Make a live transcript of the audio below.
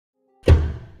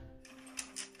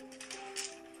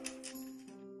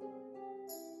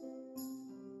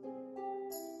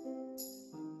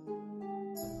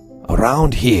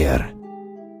around here,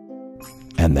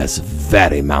 in this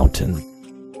very mountain,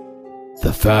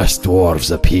 the first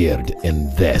dwarves appeared in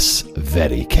this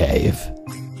very cave.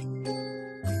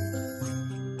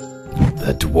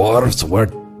 The dwarves were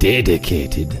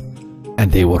dedicated,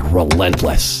 and they were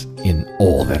relentless in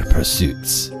all their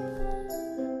pursuits.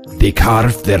 They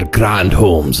carved their grand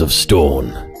homes of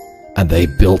stone, and they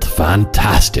built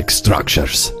fantastic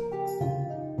structures.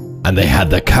 And they had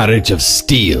the courage of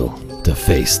steel to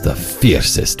face the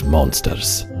fiercest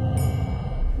monsters.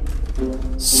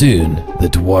 Soon, the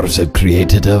dwarves had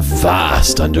created a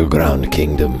vast underground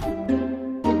kingdom.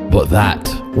 But that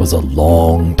was a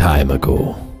long time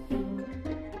ago.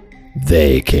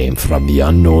 They came from the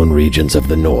unknown regions of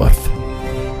the north.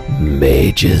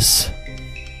 Mages.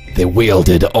 They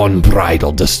wielded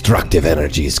unbridled destructive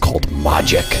energies called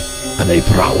magic, and they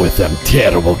brought with them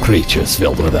terrible creatures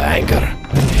filled with anger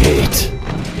and hate.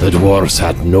 The dwarves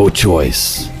had no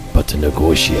choice but to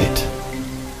negotiate.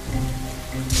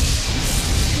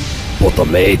 But the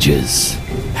mages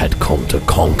had come to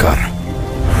conquer.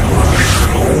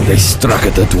 They struck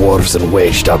at the dwarves and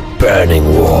waged a burning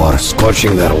war,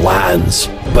 scorching their lands,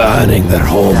 burning their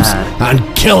homes, and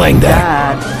killing them.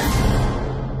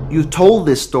 Dad, you told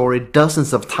this story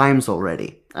dozens of times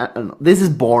already. I don't know. This is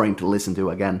boring to listen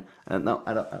to again. No,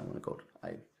 I don't want to go.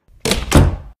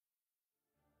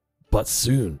 But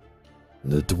soon,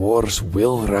 the dwarves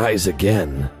will rise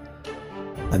again,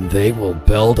 and they will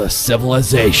build a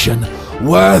civilization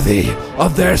worthy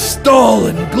of their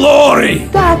stolen glory!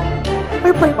 Dad, are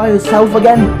you playing by yourself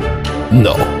again?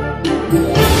 No.